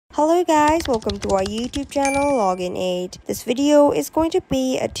Hello guys, welcome to our YouTube channel Login Aid. This video is going to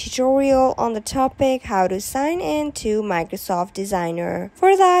be a tutorial on the topic how to sign in to Microsoft Designer.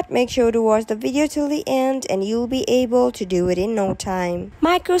 For that, make sure to watch the video till the end and you'll be able to do it in no time.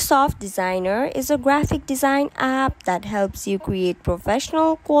 Microsoft Designer is a graphic design app that helps you create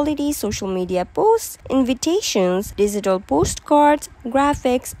professional quality social media posts, invitations, digital postcards,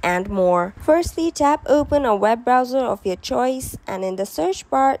 graphics, and more. Firstly, tap open a web browser of your choice and in the search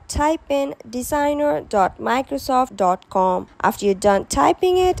bar type in designer.microsoft.com. After you're done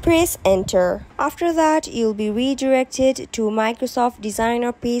typing it, press enter. After that, you'll be redirected to Microsoft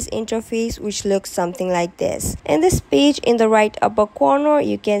Designer page interface, which looks something like this. In this page, in the right upper corner,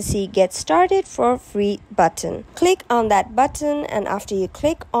 you can see Get Started for Free button. Click on that button, and after you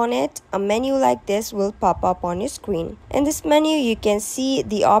click on it, a menu like this will pop up on your screen. In this menu, you can see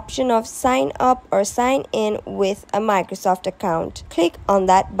the option of sign up or sign in with a Microsoft account. Click on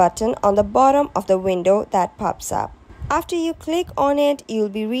that button on the bottom of the window that pops up. After you click on it, you'll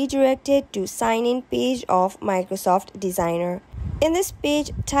be redirected to sign in page of Microsoft Designer. In this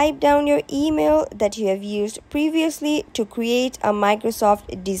page, type down your email that you have used previously to create a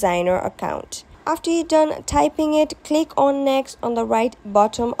Microsoft Designer account. After you're done typing it, click on Next on the right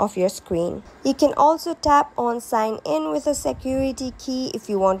bottom of your screen. You can also tap on Sign in with a security key if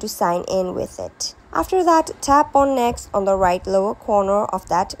you want to sign in with it. After that, tap on Next on the right lower corner of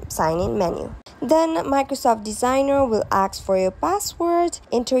that sign-in menu. Then Microsoft Designer will ask for your password.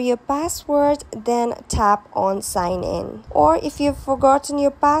 Enter your password, then tap on Sign in. Or if you've forgotten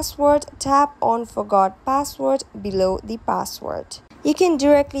your password, tap on Forgot Password below the password. You can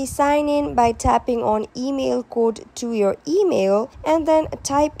directly sign in by tapping on email code to your email and then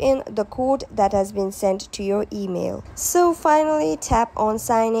type in the code that has been sent to your email. So finally, tap on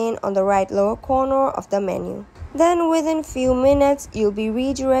sign in on the right lower corner of the menu. Then within few minutes, you'll be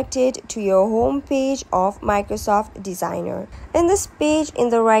redirected to your home page of Microsoft Designer. In this page, in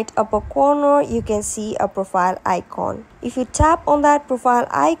the right upper corner, you can see a profile icon. If you tap on that profile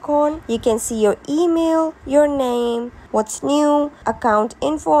icon, you can see your email, your name, what's new, account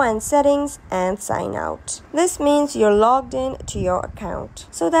info and settings, and sign out. This means you're logged in to your account.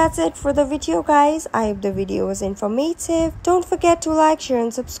 So that's it for the video guys. I hope the video was informative. Don't forget to like, share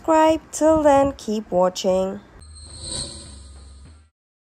and subscribe. Till then, keep watching.